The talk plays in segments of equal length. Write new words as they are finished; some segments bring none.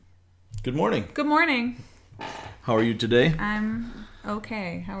Good morning. Good morning. How are you today? I'm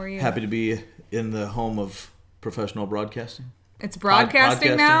okay. How are you? Happy to be in the home of professional broadcasting. It's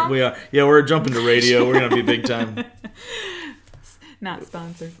broadcasting now? We are. Yeah, we're jumping to radio. We're going to be big time. Not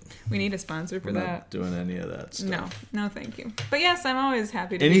sponsored. We need a sponsor for We're that. not doing any of that stuff. No, thank you. But yes, I'm always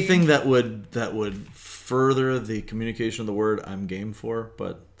happy to Anything be. that would further the communication of the word, I'm game for.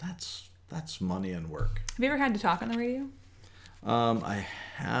 But that's money and work. Have you ever had to talk on the radio? I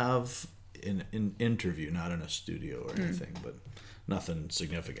have in an interview, not in a studio or anything, but nothing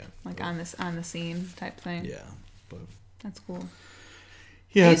significant. Like on the scene type thing? Yeah, but That's cool.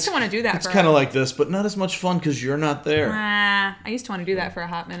 yeah, I used to want to do that. It's kind of like this, but not as much fun because you're not there. I used to want to do that for a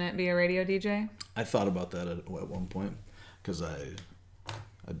hot minute, be a radio DJ. I thought about that at one point because I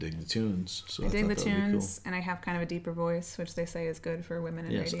dig the tunes. So I dig the thought that would be tunes, and I have kind of a deeper voice, which they say is good for women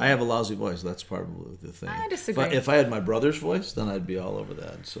in Yes, radio. I have a lousy voice. That's probably the thing. I disagree. If I had my brother's voice, then I'd be all over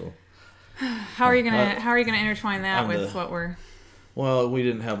that. So, How are you gonna intertwine that with what we're? well, we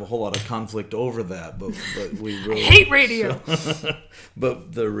didn't have a whole lot of conflict over that, but we really I hate radio.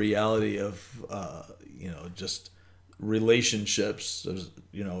 But the reality of just relationships,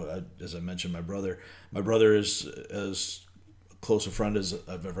 as I mentioned, my brother is as close a friend as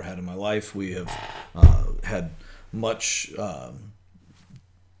I've ever had in my life. We have had much that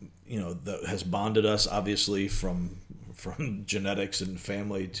has bonded us, obviously from genetics and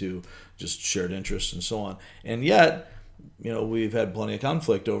family to just shared interests and so on. And yet, we've had plenty of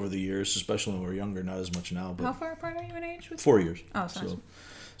conflict over the years, especially when we were younger. Not as much now, but How far apart are you in age? 4 years. Oh, sorry.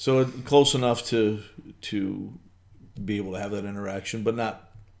 So close enough to be able to have that interaction, but not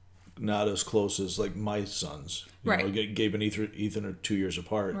as close as like my sons. Right. Gabe and Ethan are 2 years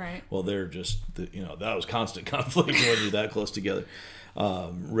apart. Right. Well, they're just that was constant conflict when you're that close together.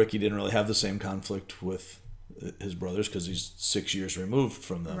 Ricky didn't really have the same conflict with his brothers because he's 6 years removed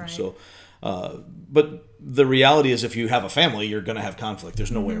from them. Right. So, but the reality is, if you have a family, you're going to have conflict.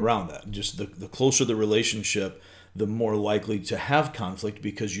 There's no way around that. Just the closer the relationship, the more likely to have conflict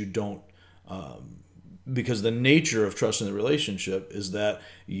because you don't. Because the nature of trust in the relationship is that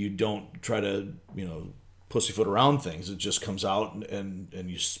you don't try to, pussyfoot around things. It just comes out and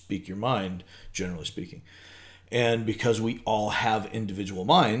you speak your mind, generally speaking. And because we all have individual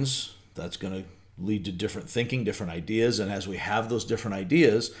minds, that's going to lead to different thinking, different ideas. And as we have those different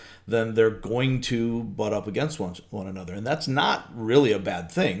ideas, then they're going to butt up against one another. And that's not really a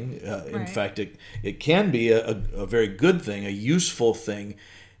bad thing. In Right. fact, it can be a very good thing, a useful thing,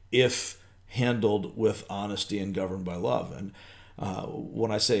 if handled with honesty and governed by love. And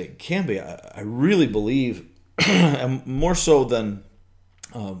when I say it can be, I really believe, and more so than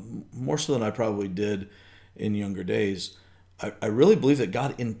I probably did in younger days, I really believe that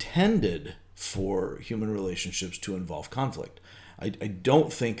God intended for human relationships to involve conflict. I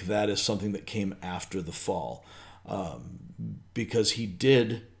don't think that is something that came after the fall, because He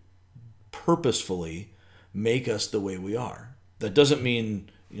did purposefully make us the way we are. That doesn't mean,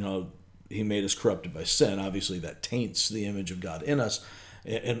 He made us corrupted by sin. Obviously, that taints the image of God in us.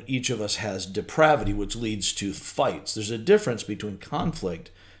 And each of us has depravity, which leads to fights. There's a difference between conflict,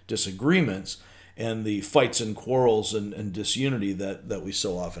 disagreements, and the fights and quarrels and disunity that we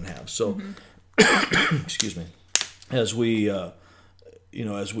so often have. So, excuse me, as we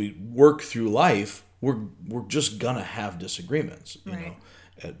work through life, we're just gonna have disagreements. Right.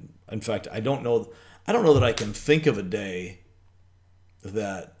 In fact, I don't know that I can think of a day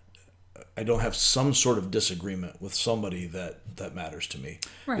that I don't have some sort of disagreement with somebody that matters to me.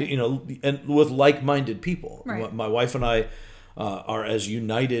 Right. And with like-minded people. Right. My wife and I are as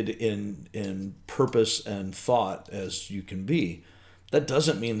united in purpose and thought as you can be. That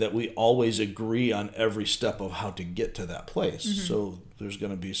doesn't mean that we always agree on every step of how to get to that place. Mm-hmm. So there's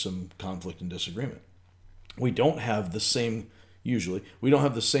going to be some conflict and disagreement. We don't have the same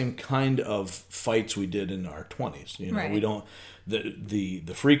kind of fights we did in our 20s. Right. We don't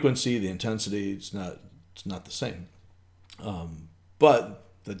the frequency, the intensity, it's not the same. But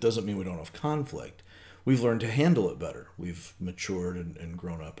that doesn't mean we don't have conflict. We've learned to handle it better. We've matured and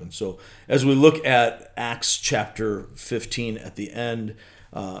grown up. And so as we look at Acts chapter 15 at the end,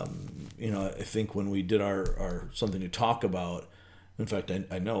 I think when we did our something to talk about, in fact,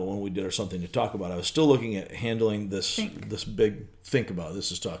 I know when we did our something to talk about, I was still looking at handling this big think about.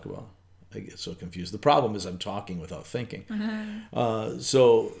 This is talk about. I get so confused. The problem is I'm talking without thinking. Mm-hmm.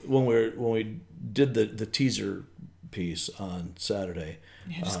 So when we did the teaser piece on Saturday,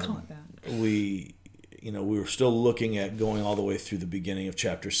 just call it that. We were still looking at going all the way through the beginning of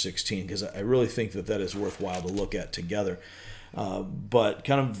chapter 16 because I really think that is worthwhile to look at together. But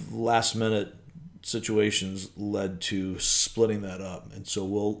kind of last minute, situations led to splitting that up, and so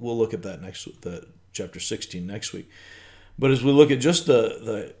we'll look at that the chapter 16 next week. But as we look at just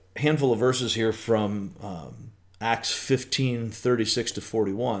the handful of verses here from Acts 15:36 to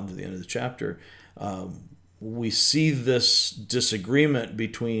 41 to the end of the chapter, we see this disagreement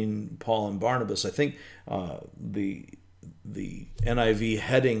between Paul and Barnabas. I think the NIV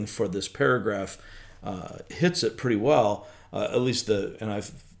heading for this paragraph hits it pretty well. At least the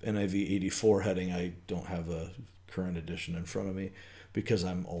NIV 84 heading. I don't have a current edition in front of me because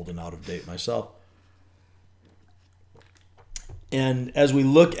I'm old and out of date myself. And as we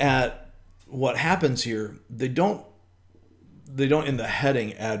look at what happens here, they don't in the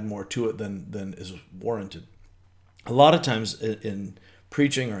heading add more to it than is warranted. A lot of times in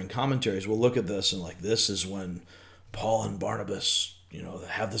preaching or in commentaries, we'll look at this and this is when Paul and Barnabas,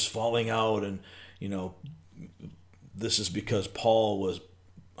 have this falling out, and this is because Paul was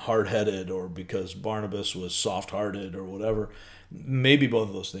hard-headed or because Barnabas was soft-hearted or whatever. Maybe both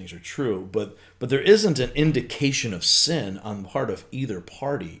of those things are true, but there isn't an indication of sin on the part of either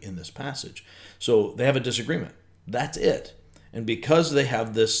party in this passage. So they have a disagreement. That's it. And because they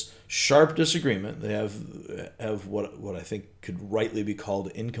have this sharp disagreement, they have what I think could rightly be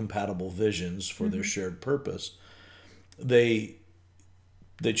called incompatible visions for their shared purpose. They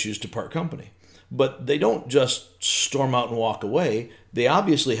choose to part company. But they don't just storm out and walk away. They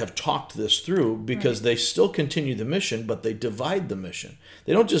obviously have talked this through because they still continue the mission, but they divide the mission.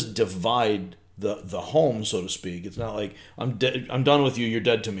 They don't just divide the home, so to speak. It's not like I'm done with you. You're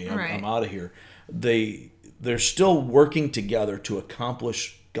dead to me. I'm out of here. They're still working together to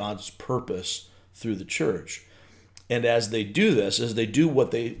accomplish God's purpose through the church. And as they do this, as they do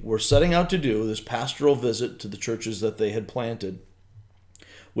what they were setting out to do, this pastoral visit to the churches that they had planted,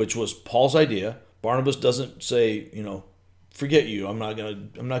 which was Paul's idea. Barnabas doesn't say, forget you. I'm not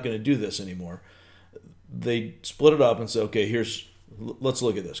gonna do this anymore. They split it up and say, okay, let's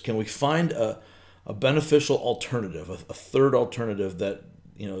look at this. Can we find a beneficial alternative, a third alternative that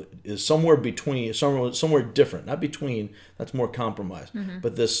is somewhere between, somewhere different, not between. That's more compromise.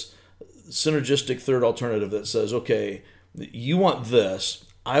 But this synergistic third alternative that says, okay, you want this,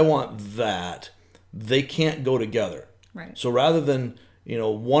 I want that. They can't go together. Right. So rather than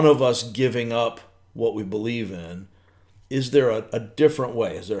one of us giving up what we believe in, is there a different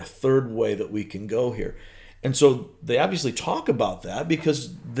way? Is there a third way that we can go here? And so they obviously talk about that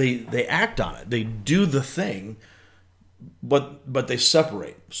because they act on it. They do the thing, but they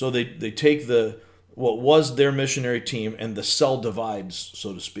separate. So they take what was their missionary team and the cell divides,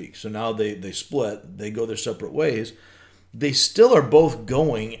 so to speak. So now they split. They go their separate ways. They still are both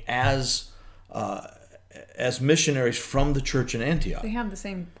going as missionaries from the church in Antioch. They have the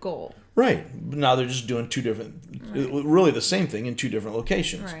same goal. Right. Now they're just doing really the same thing in two different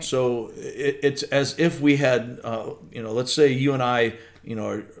locations. Right. So it's as if we had, let's say you and I,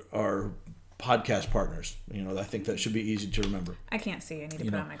 are podcast partners. I think that should be easy to remember. I can't see. I need to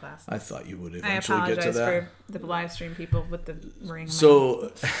put on my glasses. I thought you would I eventually get to that. apologize for the live stream people with the ring.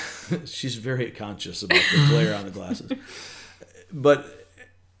 So she's very conscious about the glare on the glasses. But,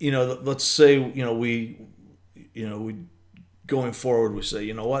 let's say, we going forward, we say,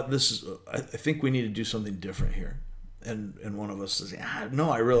 what, I think we need to do something different here. And one of us says, no,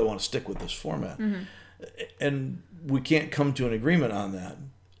 I really want to stick with this format. And we can't come to an agreement on that.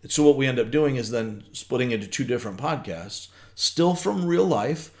 So what we end up doing is then splitting into two different podcasts, still from real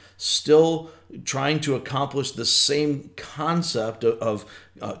life, still trying to accomplish the same concept of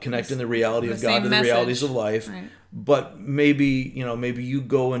connecting the reality of God to the realities of life. Right. But maybe you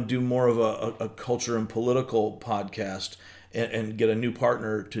go and do more of a culture and political podcast and get a new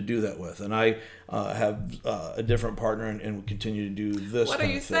partner to do that with. And I have a different partner and we continue to do this. What do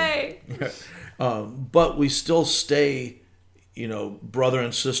you say? But we still stay, brother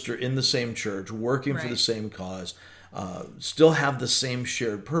and sister in the same church, working for the same cause, still have the same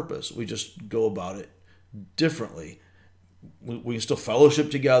shared purpose. We just go about it differently. We can still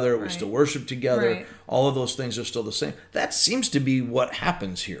fellowship together. We still worship together. Right. All of those things are still the same. That seems to be what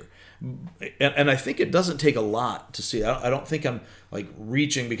happens here. And I think it doesn't take a lot to see. I don't think I'm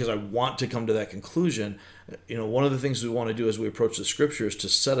reaching because I want to come to that conclusion. One of the things we want to do as we approach the scriptures is to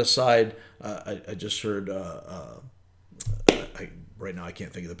set aside. I just heard. Right now I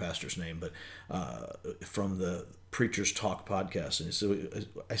can't think of the pastor's name, but from the Preacher's Talk podcast, and so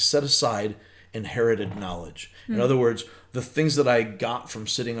I set aside inherited knowledge. In other words, the things that I got from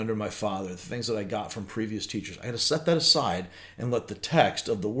sitting under my father, the things that I got from previous teachers, I had to set that aside and let the text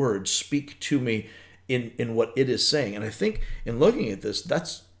of the word speak to me in what it is saying. And I think in looking at this,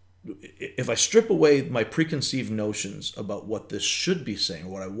 that's if I strip away my preconceived notions about what this should be saying, or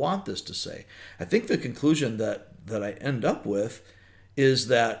what I want this to say, I think the conclusion that I end up with is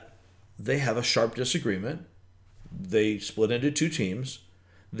that they have a sharp disagreement. They split into two teams.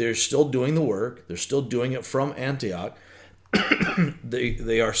 They're still doing the work. They're still doing it from Antioch.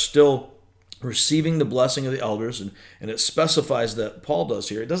 They are still receiving the blessing of the elders, and it specifies that Paul does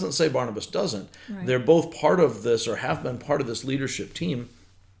here. It doesn't say Barnabas doesn't. Right. They're both part of this, or have been part of this leadership team.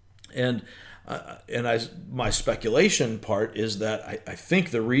 And my speculation part is that I think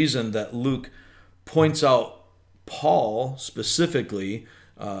the reason that Luke points out Paul specifically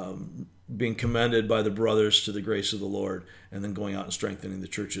being commended by the brothers to the grace of the Lord, and then going out and strengthening the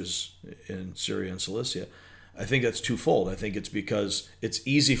churches in Syria and Cilicia, I think that's twofold. I think it's because it's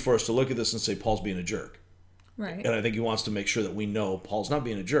easy for us to look at this and say Paul's being a jerk. Right. And I think he wants to make sure that we know Paul's not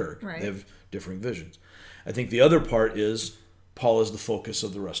being a jerk. Right. They have differing visions. I think the other part is Paul is the focus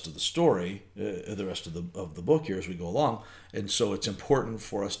of the rest of the story, the rest of the book here as we go along. And so it's important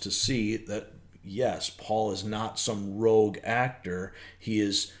for us to see that, yes, Paul is not some rogue actor. He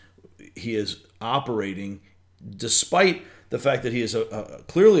is operating, despite the fact that he is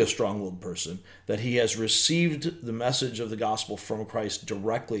clearly a strong-willed person, that he has received the message of the gospel from Christ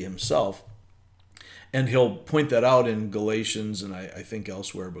directly himself. And he'll point that out in Galatians, and I think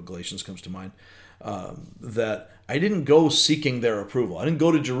elsewhere, but Galatians comes to mind, that I didn't go seeking their approval. I didn't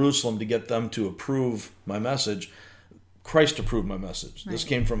go to Jerusalem to get them to approve my message. Christ approved my message. Right. This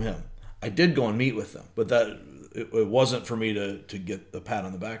came from him. I did go and meet with them, but that it wasn't for me to get the pat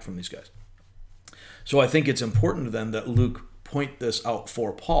on the back from these guys. So I think it's important then that Luke point this out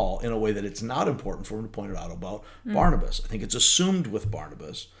for Paul in a way that it's not important for him to point it out about Barnabas. I think it's assumed with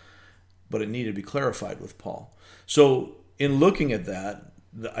Barnabas, but it needed to be clarified with Paul. So in looking at that,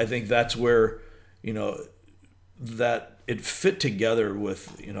 I think that's where, that it fit together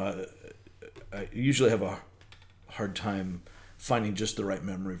with, I usually have a hard time finding just the right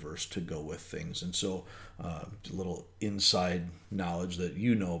memory verse to go with things. And so a little inside knowledge that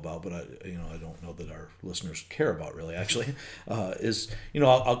you know about, but I don't know that our listeners care about really, actually, is,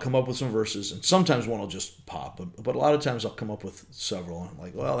 I'll come up with some verses, and sometimes one will just pop, but a lot of times I'll come up with several, and I'm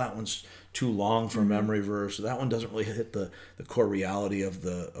like, well, that one's too long for a memory verse. That one doesn't really hit the core reality of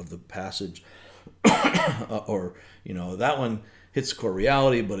the passage. Or, that one hits the core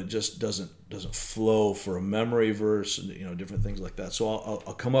reality, but it just doesn't flow for a memory verse, and different things like that. So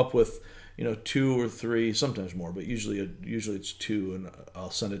I'll come up with 2 or 3, sometimes more, but usually it's 2, and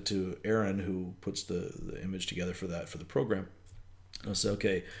I'll send it to Aaron, who puts the image together for the program. I'll say,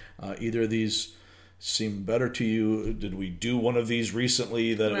 okay, either of these seem better to you? Did we do one of these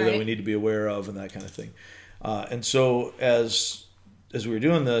recently that we need to be aware of, and that kind of thing? And so as we were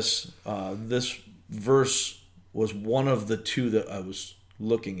doing this, this verse was one of the 2 that I was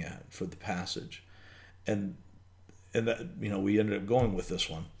looking at for the passage, and that we ended up going with this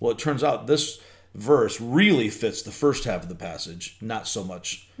one. Well, it turns out this verse really fits the first half of the passage, not so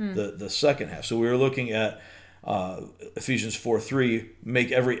much the second half. So we were looking at Ephesians 4:3,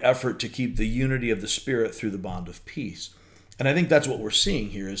 make every effort to keep the unity of the Spirit through the bond of peace. And I think that's what we're seeing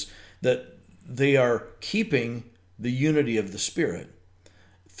here, is that they are keeping the unity of the Spirit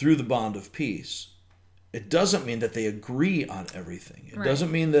through the bond of peace. It doesn't mean that they agree on everything. It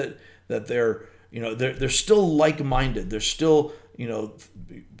doesn't mean that they're they're still like-minded. They're still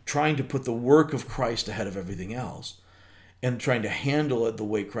trying to put the work of Christ ahead of everything else, and trying to handle it the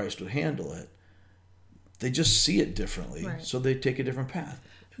way Christ would handle it. They just see it differently, so they take a different path.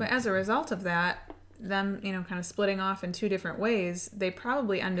 But as a result of that, them kind of splitting off in 2 different ways, they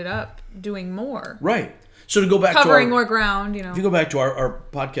probably ended up doing more. Right. So to go back covering more ground, If you go back to our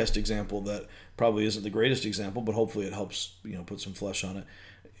podcast example, that probably isn't the greatest example, but hopefully it helps put some flesh on it.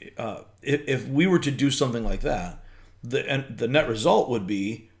 If we were to do something like that, the net result would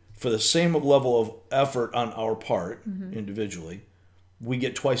be, for the same level of effort on our part individually, we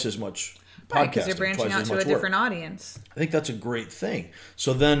get twice as much podcasting, because you're branching out to a different audience. I think that's a great thing.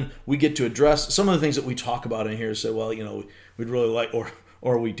 So then we get to address some of the things that we talk about in here. Say, well, we'd really like,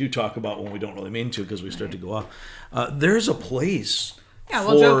 or we do talk about when we don't really mean to, because we start to go off. There's a place. Yeah,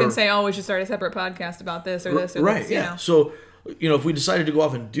 we'll joke and say, oh, we should start a separate podcast about this or this or right, this. Yeah. So, if we decided to go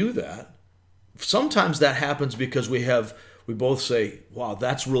off and do that, sometimes that happens because we both say, wow,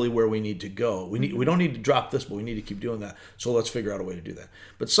 that's really where we need to go. We don't need to drop this, but we need to keep doing that. So let's figure out a way to do that.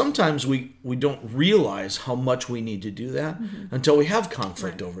 But sometimes we don't realize how much we need to do that until we have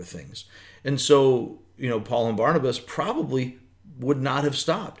conflict over things. And so, Paul and Barnabas probably would not have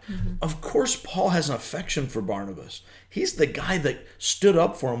stopped. Of course, Paul has an affection for Barnabas. He's the guy that stood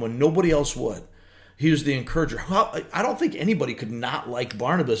up for him when nobody else would. He was the encourager. Well, I don't think anybody could not like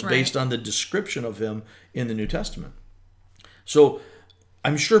Barnabas based on the description of him in the New Testament. So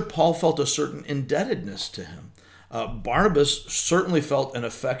I'm sure Paul felt a certain indebtedness to him. Barnabas certainly felt an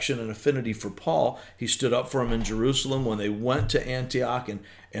affection and affinity for Paul. He stood up for him in Jerusalem when they went to Antioch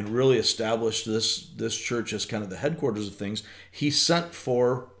and really established this church as kind of the headquarters of things. He sent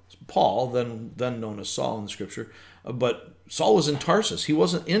for Paul, then known as Saul in the scripture, but Saul was in Tarsus. He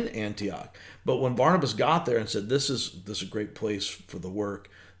wasn't in Antioch. But when Barnabas got there and said, this is a great place for the work,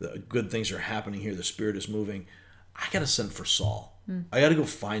 the good things are happening here, the Spirit is moving, I got to send for Saul. I got to go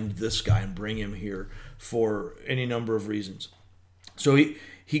find this guy and bring him here for any number of reasons. So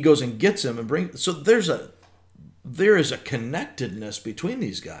he goes and gets him and brings. So there is a connectedness between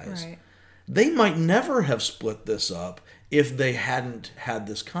these guys. Right. They might never have split this up if they hadn't had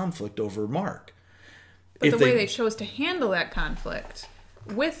this conflict over Mark. But the way they chose to handle that conflict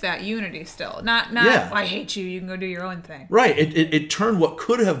with that unity still. Not I hate you, you can go do your own thing. Right. It turned what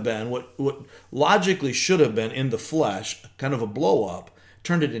could have been, what logically should have been in the flesh, kind of a blow up,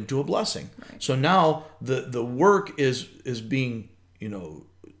 turned it into a blessing. Right. So now the work is being,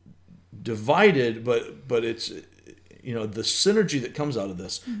 divided, but it's, the synergy that comes out of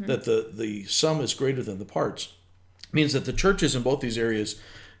this, that the sum is greater than the parts, means that the churches in both these areas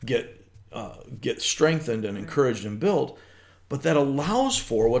get strengthened and encouraged and built. But that allows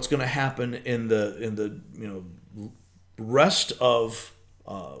for what's going to happen in the rest of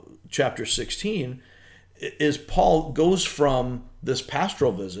chapter 16 is Paul goes from this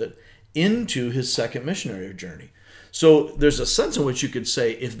pastoral visit into his second missionary journey. So there's a sense in which you could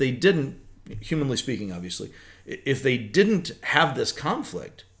say if they didn't, humanly speaking, obviously, if they didn't have this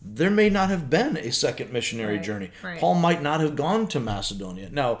conflict, there may not have been a second missionary journey. Right. Paul might not have gone to Macedonia.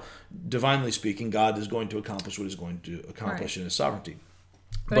 Now, divinely speaking, God is going to accomplish what he's going to accomplish in his sovereignty.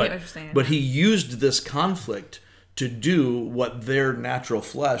 But he used this conflict to do what their natural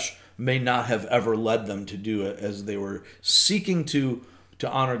flesh may not have ever led them to do, as they were seeking to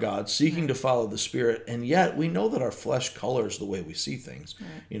honor God, seeking to follow the Spirit, and yet we know that our flesh colors the way we see things.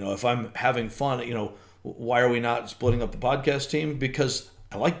 Right. If I'm having fun, why are we not splitting up the podcast team? Because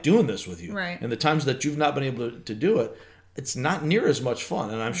I like doing this with you. Right. And the times that you've not been able to do it, it's not near as much fun.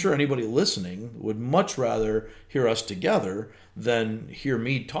 And I'm sure anybody listening would much rather hear us together than hear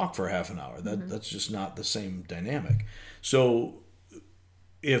me talk for half an hour. That's just not the same dynamic. So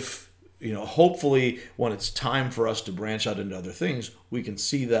if, hopefully when it's time for us to branch out into other things, we can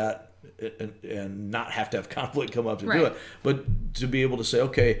see that and not have to have conflict come up to do it. But to be able to say,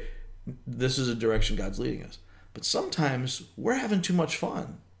 okay, this is a direction God's leading us. But sometimes we're having too much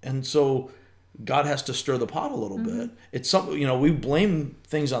fun. And so God has to stir the pot a little bit. It's something, we blame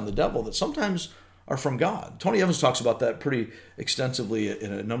things on the devil that sometimes are from God. Tony Evans talks about that pretty extensively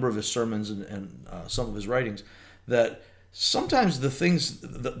in a number of his sermons and some of his writings, that sometimes the things,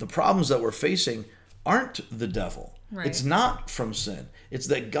 the problems that we're facing aren't the devil. Right. It's not from sin. It's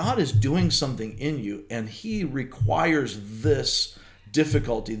that God is doing something in you, and he requires this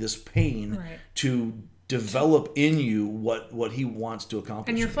difficulty, this pain to develop in you what he wants to accomplish.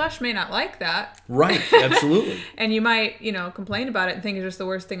 And your flesh may not like that. Right, absolutely. And you might, complain about it and think it's just the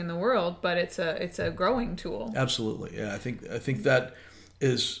worst thing in the world, but it's a growing tool. Absolutely. Yeah, I think that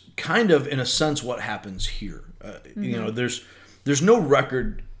is kind of in a sense what happens here. There's no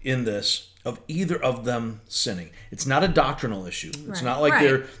record in this of either of them sinning. It's not a doctrinal issue. It's not like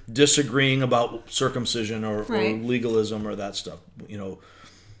they're disagreeing about circumcision or legalism or that stuff.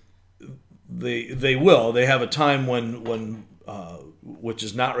 They will. They have a time when which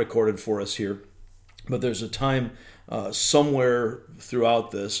is not recorded for us here, but there's a time somewhere throughout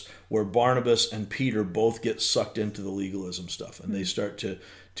this where Barnabas and Peter both get sucked into the legalism stuff, and they start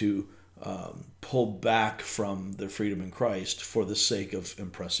to pull back from their freedom in Christ for the sake of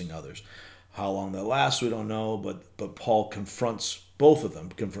impressing others. How long that lasts, we don't know, but Paul confronts both of them,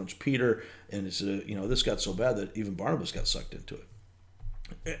 confronts Peter, and it's this got so bad that even Barnabas got sucked into it.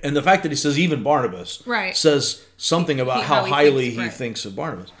 And the fact that he says even Barnabas says something about how highly he thinks of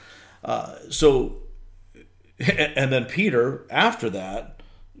Barnabas. And then Peter, after that,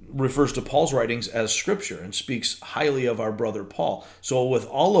 refers to Paul's writings as scripture and speaks highly of our brother Paul. So with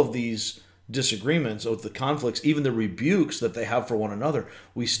all of these disagreements, with the conflicts, even the rebukes that they have for one another,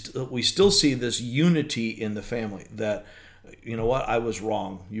 we still see this unity in the family. That, I was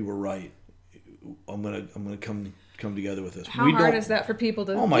wrong, you were right. I'm gonna come together with this. How hard is that for people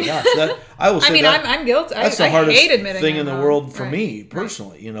to? Oh my gosh, I will say. I'm guilty. That's the hardest thing in the world for me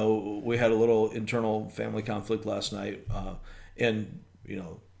personally. Right. We had a little internal family conflict last night, and it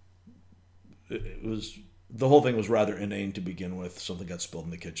the whole thing was rather inane to begin with. Something got spilled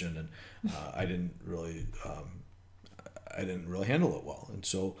in the kitchen, and I didn't really handle it well, and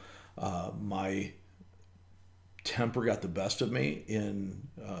so my temper got the best of me in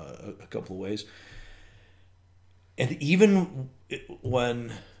a couple of ways. And even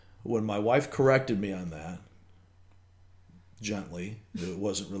when my wife corrected me on that, gently, it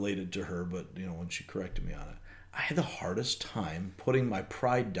wasn't related to her, but when she corrected me on it, I had the hardest time putting my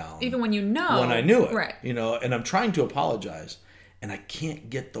pride down. Even when you know. When I knew it. Right. And I'm trying to apologize, and I can't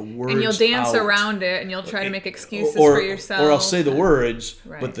get the words out. And you'll dance around it, and you'll try to make excuses for yourself. Or I'll say the words,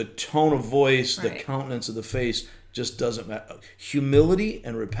 right. but the tone of voice, right. the countenance of the face just doesn't matter. Humility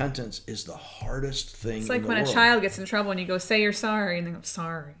and repentance is the hardest thing It's like in the when world. a child gets in trouble and you go, say you're sorry, and they go,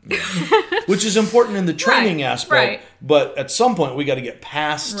 sorry. Which is important in the training right. aspect, right. but at some point we got to get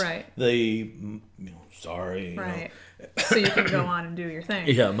past right. the, sorry. Right. So you can go on and do your thing.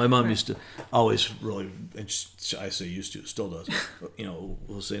 Yeah, my mom used to always really, and I say used to, still does,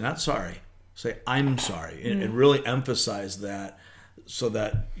 will say, not sorry, say, I'm sorry, and really emphasize that so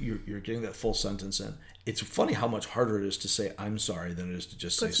that you're getting that full sentence in. It's funny how much harder it is to say I'm sorry than it is to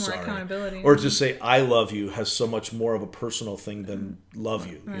just Puts say more sorry. Accountability. Or to say I love you has so much more of a personal thing than love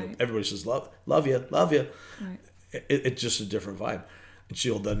you. Right. Everybody says love you. Right. It's just a different vibe. And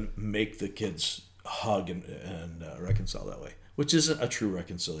she'll then make the kids hug and reconcile that way, which isn't a true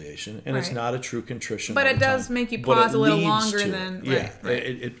reconciliation, and right. it's not a true contrition. But it does make you pause a little longer than... Yeah,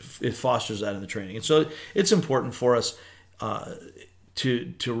 right. It fosters that in the training. And so it's important for us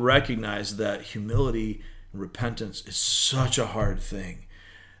to recognize that humility and repentance is such a hard thing.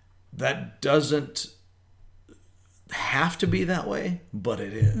 That doesn't have to be that way, but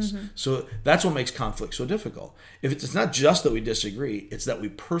it is. Mm-hmm. So that's what makes conflict so difficult. If it's not just that we disagree, it's that we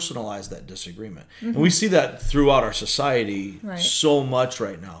personalize that disagreement. Mm-hmm. And we see that throughout our society right. so much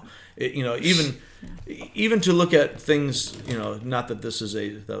right now. Even to look at things, not that this is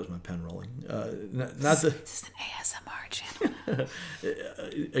that was my pen rolling. This is an ASMR channel.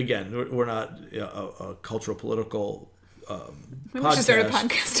 Again, we're not a cultural political Maybe we should start a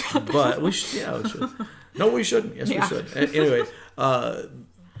podcast about that. But we should. Yeah, we should. No, we shouldn't. Yes, we should. Anyway,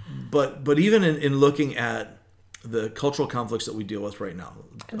 but even in looking at the cultural conflicts that we deal with right now,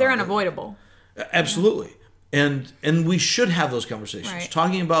 they're unavoidable. Absolutely, and we should have those conversations. Right.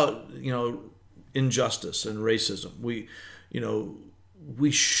 Talking about injustice and racism, we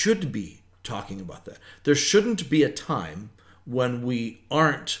should be talking about that. There shouldn't be a time when we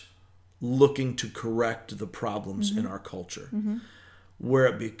aren't looking to correct the problems mm-hmm. in our culture. Mm-hmm. Where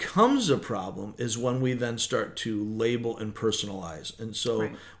it becomes a problem is when we then start to label and personalize. And so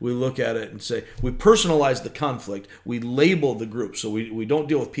right. we look at it and say, we personalize the conflict, we label the group. So we don't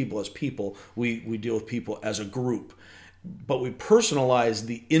deal with people as people, we deal with people as a group. But we personalize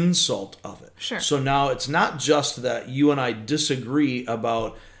the insult of it. Sure. So now it's not just that you and I disagree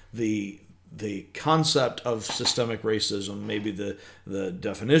about the concept of systemic racism, maybe the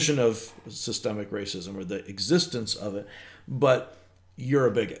definition of systemic racism or the existence of it, but you're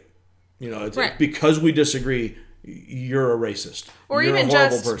a bigot. It's right. because we disagree, you're a racist. Or you're even a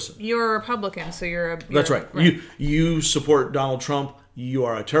horrible just person. You're a Republican, so you're That's right. You support Donald Trump, you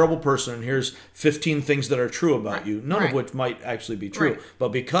are a terrible person, and here's 15 things that are true about right. you, none right. of which might actually be true. Right. But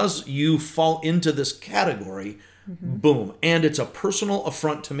because you fall into this category, mm-hmm. boom, and it's a personal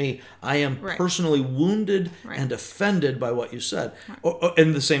affront to me. I am right. personally wounded right. and offended by what you said. Right.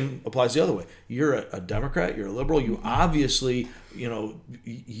 And the same applies the other way. You're a Democrat, you're a liberal, you obviously,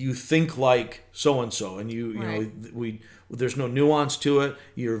 you think like so-and-so, and right. there's no nuance to it.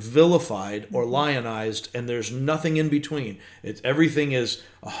 You're vilified or lionized, and there's nothing in between. Everything is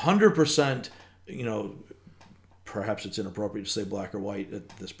 100%, perhaps it's inappropriate to say black or white at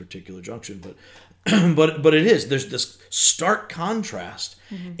this particular junction, but it is. There's this stark contrast,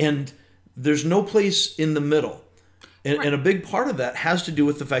 mm-hmm. and there's no place in the middle. And a big part of that has to do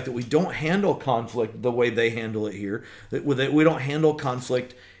with the fact that we don't handle conflict the way they handle it here. That we don't handle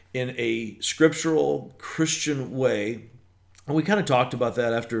conflict in a scriptural Christian way. And we kind of talked about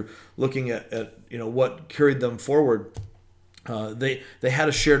that after looking at what carried them forward. They had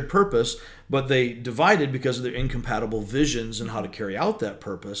a shared purpose, but they divided because of their incompatible visions and how to carry out that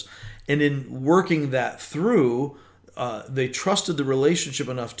purpose. And in working that through, they trusted the relationship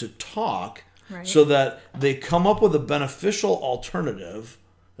enough to talk right. so that they come up with a beneficial alternative,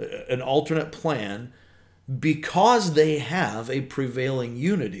 an alternate plan, because they have a prevailing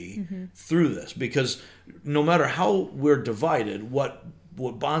unity mm-hmm. through this. Because no matter how we're divided, what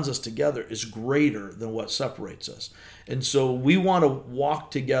bonds us together is greater than what separates us. And so we want to walk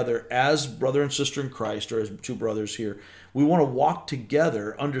together as brother and sister in Christ, or as two brothers here. We want to walk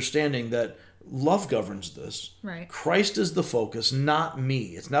together understanding that love governs this. Right. Christ is the focus, not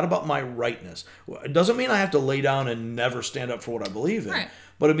me. It's not about my rightness. It doesn't mean I have to lay down and never stand up for what I believe in. Right.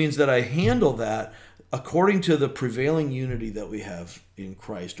 But it means that I handle that according to the prevailing unity that we have in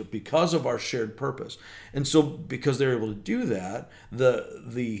Christ, or because of our shared purpose. And so because they're able to do that,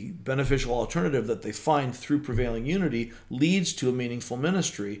 the beneficial alternative that they find through prevailing unity leads to a meaningful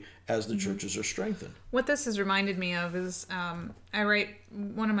ministry as the churches are strengthened. What this has reminded me of is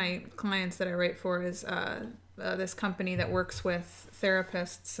one of my clients that I write for is this company that works with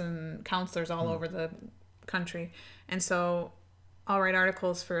therapists and counselors all over the country. And so I'll write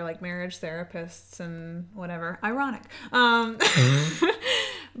articles for like marriage therapists and whatever. Ironic.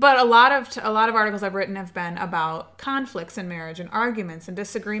 But a lot of articles I've written have been about conflicts in marriage and arguments and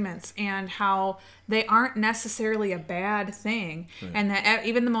disagreements and how they aren't necessarily a bad thing. Right. And that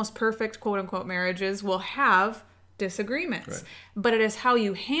even the most perfect quote unquote marriages will have disagreements. Right. But it is how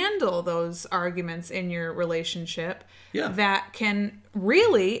you handle those arguments in your relationship that can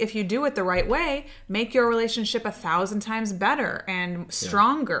really, if you do it the right way, make your relationship 1,000 times better and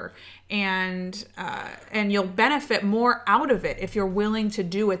stronger. And you'll benefit more out of it if you're willing to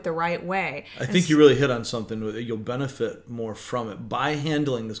do it the right way. I think you really hit on something. You'll benefit more from it by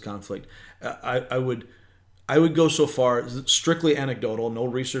handling this conflict. I would go so far, strictly anecdotal, no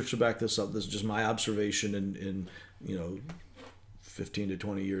research to back this up. This is just my observation in 15 to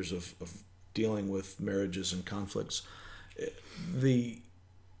 20 years of dealing with marriages and conflicts. The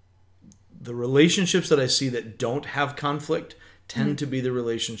relationships that I see that don't have conflict tend to be the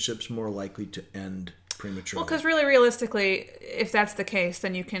relationships more likely to end prematurely. Well, because really realistically, if that's the case,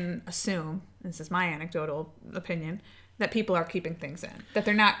 then you can assume, this is my anecdotal opinion, that people are keeping things in. That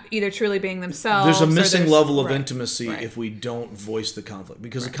they're not either truly being themselves. There's a missing level of intimacy if we don't voice the conflict.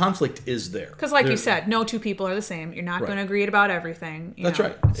 Because the conflict is there. Because like you said, no two people are the same. You're not going to agree about everything. That's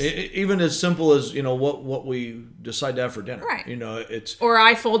right. Even as simple as, what we decide to have for dinner. Right. It's... Or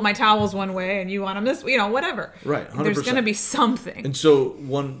I fold my towels one way and you want them this, whatever. Right, 100%. There's going to be something. And so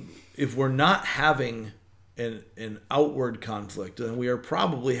if we're not having an outward conflict, then we are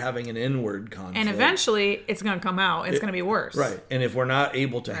probably having an inward conflict. And eventually it's going to come out. It's going to be worse. Right. And if we're not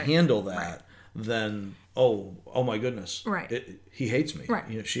able to handle that, then, oh my goodness. Right. He hates me.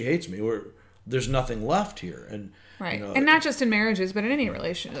 Right. She hates me. There's nothing left here. And right. And not just in marriages, but in any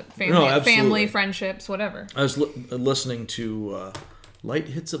relationship. Family, friendships, whatever. I was listening to Light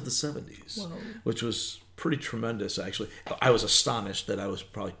Hits of the 70s, which was pretty tremendous, actually. I was astonished that I was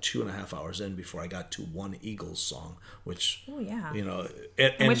probably 2.5 hours in before I got to one Eagles song, which,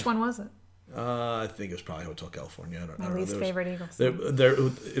 and which one was it? I think it was probably Hotel California. I don't know. My least favorite Eagles song. There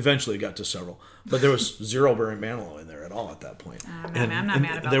eventually got to several, but there was zero Barry Manilow in there at all at that point. I'm not mad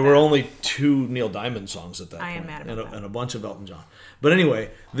about that. There were only 2 Neil Diamond songs at that point. I am mad about that. And a bunch of Elton John. But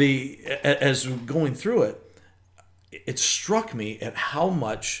anyway, as going through it, it struck me at how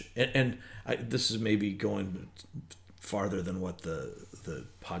much, and this is maybe going farther than what the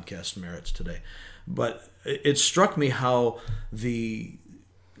podcast merits today, but it struck me how the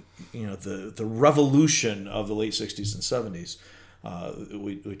revolution of the late 60s and 70s,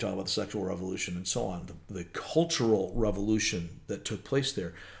 we talk about the sexual revolution and so on, the cultural revolution that took place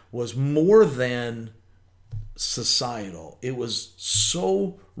there was more than societal. It was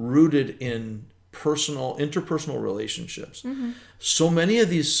so rooted in interpersonal relationships. Mm-hmm. So many of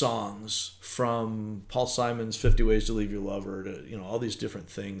these songs, from Paul Simon's 50 Ways to Leave Your Lover to all these different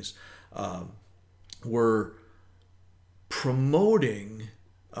things, were promoting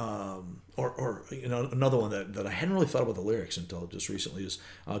or another one that I hadn't really thought about the lyrics until just recently is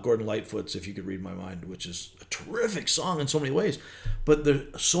Gordon Lightfoot's If You Could Read My Mind, which is a terrific song in so many ways. But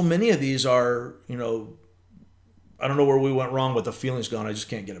so many of these are, I don't know where we went wrong, but the feeling's gone. I just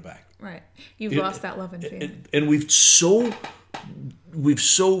can't get it back. Right. You've lost that love and feeling. And we've so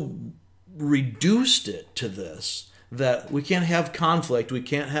reduced it to this that we can't have conflict. We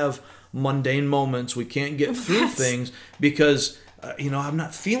can't have mundane moments. We can't get through things because, I'm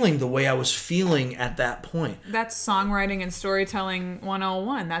not feeling the way I was feeling at that point. That's songwriting and storytelling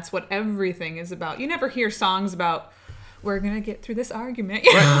 101. That's what everything is about. You never hear songs about, we're going to get through this argument.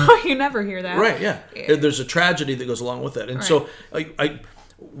 You never hear that. Right, yeah. There's a tragedy that goes along with it. And so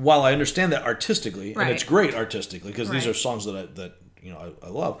while I understand that artistically, and it's great artistically, because these are songs that I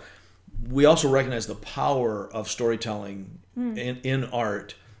love, we also recognize the power of storytelling in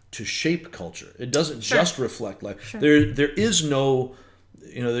art to shape culture. It doesn't just reflect life. Sure. There is no,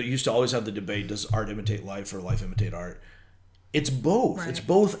 there used to always have the debate, does art imitate life or life imitate art? It's both. Right. It's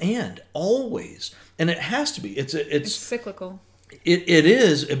both and, always. And it has to be. It's cyclical. It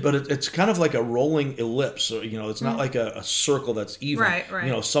is, but it's kind of like a rolling ellipse. So, it's not like a circle that's even.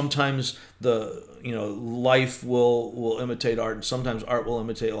 Right. Sometimes life will imitate art, and sometimes art will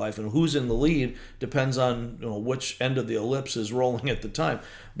imitate life. And who's in the lead depends on which end of the ellipse is rolling at the time.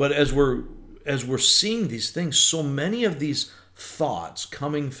 But as we're seeing these things, so many of these thoughts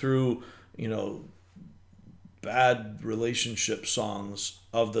coming through, bad relationship songs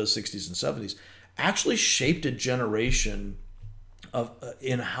of the 60s and 70s actually shaped a generation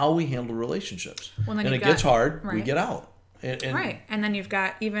in how we handle relationships. Well, and it gets hard, we right. get out. And right. And then you've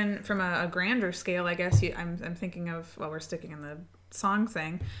got, even from a grander scale, I guess, I'm thinking of, well, we're sticking in the song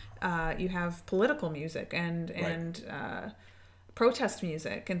thing, you have political music and protest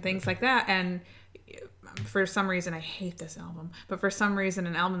music and things like that. And for some reason, I hate this album, but for some reason,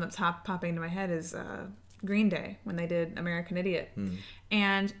 an album that's popping into my head is Green Day, when they did American Idiot.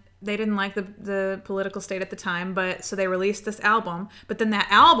 And they didn't like the political state at the time, so they released this album. But then that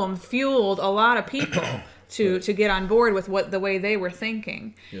album fueled a lot of people to get on board with the way they were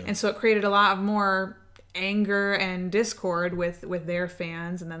thinking. Yeah. And so it created a lot of more anger and discord with their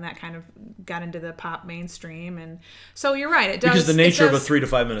fans, and then that kind of got into the pop mainstream. And so you're right, it does, because the nature of a 3 to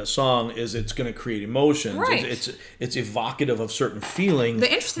 5 minute song is it's going to create emotions. Right. It's evocative of certain feelings,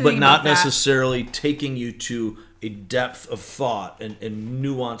 the interesting but thing not about that, necessarily taking you to a depth of thought and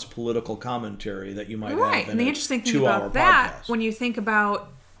nuanced political commentary that you might have in and the interesting thing 2 hour about that, podcast. when you think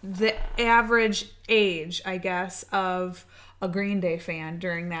about the average age, I guess, of a Green Day fan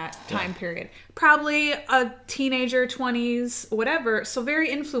during that time period, probably a teenager, 20s, whatever, so very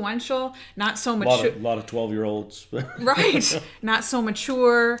influential, not so mature. A lot of 12-year-olds. Right. Not so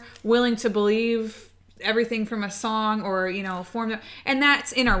mature, willing to believe everything from a song, or and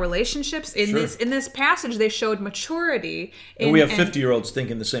that's in our relationships. In this passage, they showed maturity. And we have 50-year-olds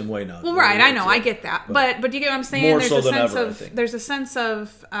thinking the same way now. Well, right, I know, I get that, but you get what I'm saying. There's a sense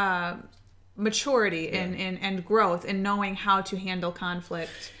of maturity and growth in knowing how to handle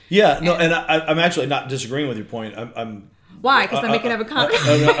conflict. Yeah, no, and I'm actually not disagreeing with your point. Why? Because then we can have a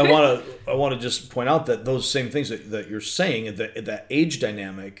conversation. I want to just point out that those same things that you're saying, that age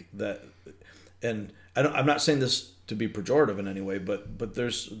dynamic, and I'm not saying this to be pejorative in any way, but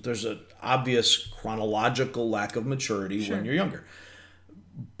there's an obvious chronological lack of maturity when you're younger.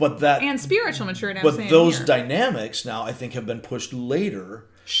 And spiritual maturity. But those dynamics now, I think, have been pushed later.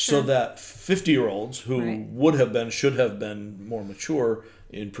 So that 50-year-olds who should have been more mature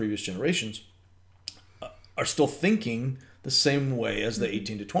in previous generations are still thinking the same way as the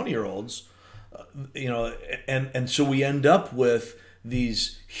 18 to 20-year-olds, and so we end up with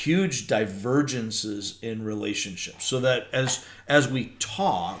these huge divergences in relationships. So that as we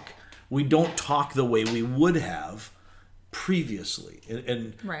talk, we don't talk the way we would have previously,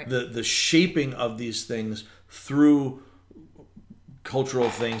 and the shaping of these things through cultural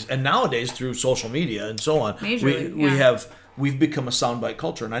things, and nowadays through social media and so on. We've become a soundbite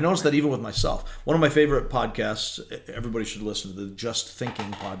culture, and I noticed that even with myself. One of my favorite podcasts, everybody should listen to, the Just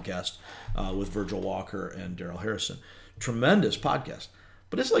Thinking podcast with Virgil Walker and Daryl Harrison. Tremendous podcast,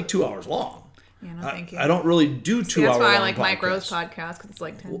 but it's like 2 hours long. Yeah, no, thank you. I don't really do 2 hours long. That's why I like Mike Rowe's podcast, because it's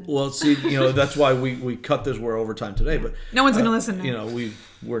like 10 minutes. Well, see, that's why we cut this. We're over time today, but no one's going to listen now.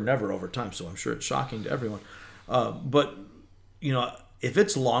 We're never over time, so I'm sure it's shocking to everyone. But if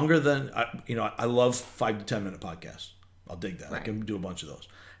it's longer than, I love 5 to 10 minute podcasts. I'll dig that. Right. I can do a bunch of those.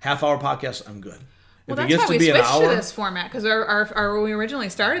 Half-hour podcasts, I'm good. Well, that's why we switched to this format, because when we originally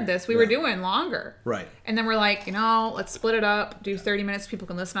started this, we were doing longer. Right. And then we're like, let's split it up, do 30 minutes, people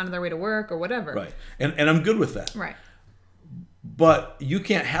can listen on their way to work or whatever. Right. And I'm good with that. Right. But you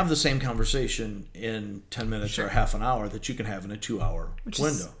can't have the same conversation in 10 minutes or half an hour that you can have in a 2 hour window.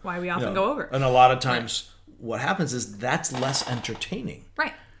 Is why we often go over. And a lot of times what happens is that's less entertaining.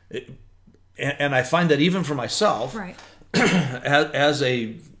 Right. And I find that even for myself, right, as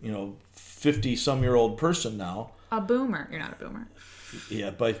a 50-some-year-old person now. A boomer. You're not a boomer. Yeah,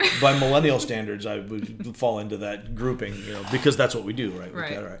 by millennial standards, I would fall into that grouping, because that's what we do, right? We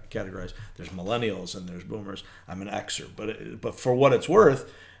categorize. There's millennials and there's boomers. I'm an Xer, but for what it's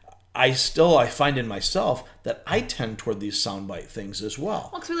worth, I find in myself that I tend toward these soundbite things as well.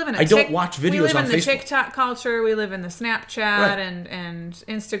 Well, because we live in I don't watch videos on Facebook. We live in the TikTok culture. We live in the Snapchat and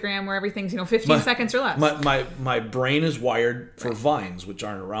Instagram, where everything's 15 seconds or less. My brain is wired for Vines, which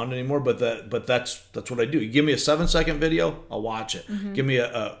aren't around anymore. But that's what I do. You give me a 7-second video, I'll watch it. Mm-hmm. Give me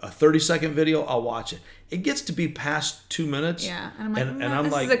a 30-second video, I'll watch it. It gets to be past 2 minutes. Yeah, and I'm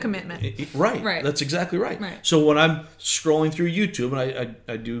like, this is a commitment. Right. That's exactly right. So when I'm scrolling through YouTube, and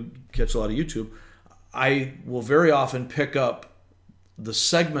I do catch a lot of YouTube, I will very often pick up the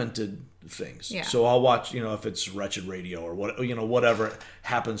segmented things. Yeah. So I'll watch, if it's Wretched Radio or whatever it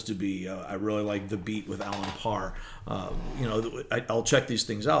happens to be. I really like The Beat with Alan Parr. I'll check these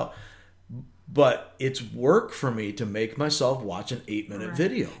things out. But it's work for me to make myself watch an 8-minute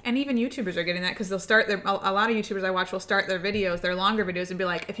video. And even YouTubers are getting that, because they'll start a lot of YouTubers I watch will start their videos, their longer videos, and be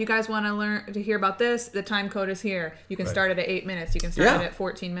like, if you guys want to learn to hear about this, the time code is here. You can start it at 8 minutes. You can start it at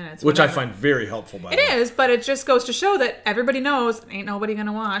 14 minutes. Which I find very helpful, by the way. It is, but it just goes to show that everybody knows ain't nobody going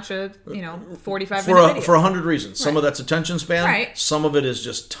to watch a 45-minute video. For 100 reasons. Some of that's attention span. Right. Some of it is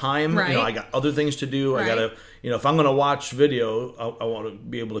just time. Right. I got other things to do. Right. I got to... if I'm going to watch video, I want to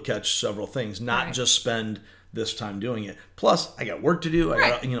be able to catch several things, not just spend this time doing it. Plus, I got work to do.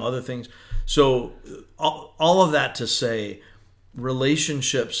 I got other things. So all of that to say,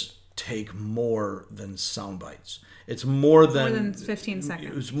 relationships take more than sound bites. It's more than 15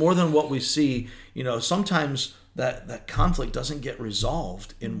 seconds. It's more than what we see. Sometimes that conflict doesn't get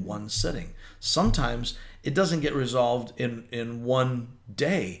resolved in one sitting. Sometimes it doesn't get resolved in one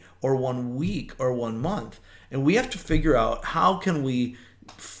day or 1 week or 1 month. And we have to figure out, how can we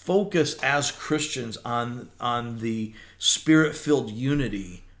focus as Christians on the Spirit-filled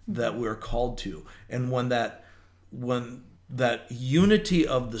unity that we're called to. And when that unity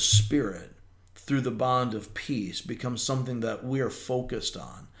of the Spirit through the bond of peace becomes something that we are focused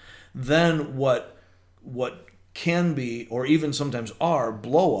on, then what can be, or even sometimes are,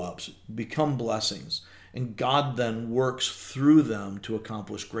 blow-ups become blessings. And God then works through them to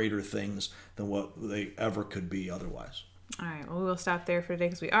accomplish greater things than what they ever could be otherwise. All right. Well, we'll stop there for today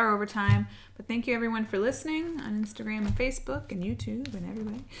because we are over time. But thank you, everyone, for listening on Instagram and Facebook and YouTube and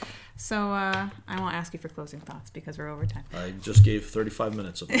everybody. So I won't ask you for closing thoughts because we're over time. I just gave 35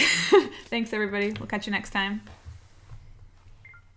 minutes of it. Thanks, everybody. We'll catch you next time.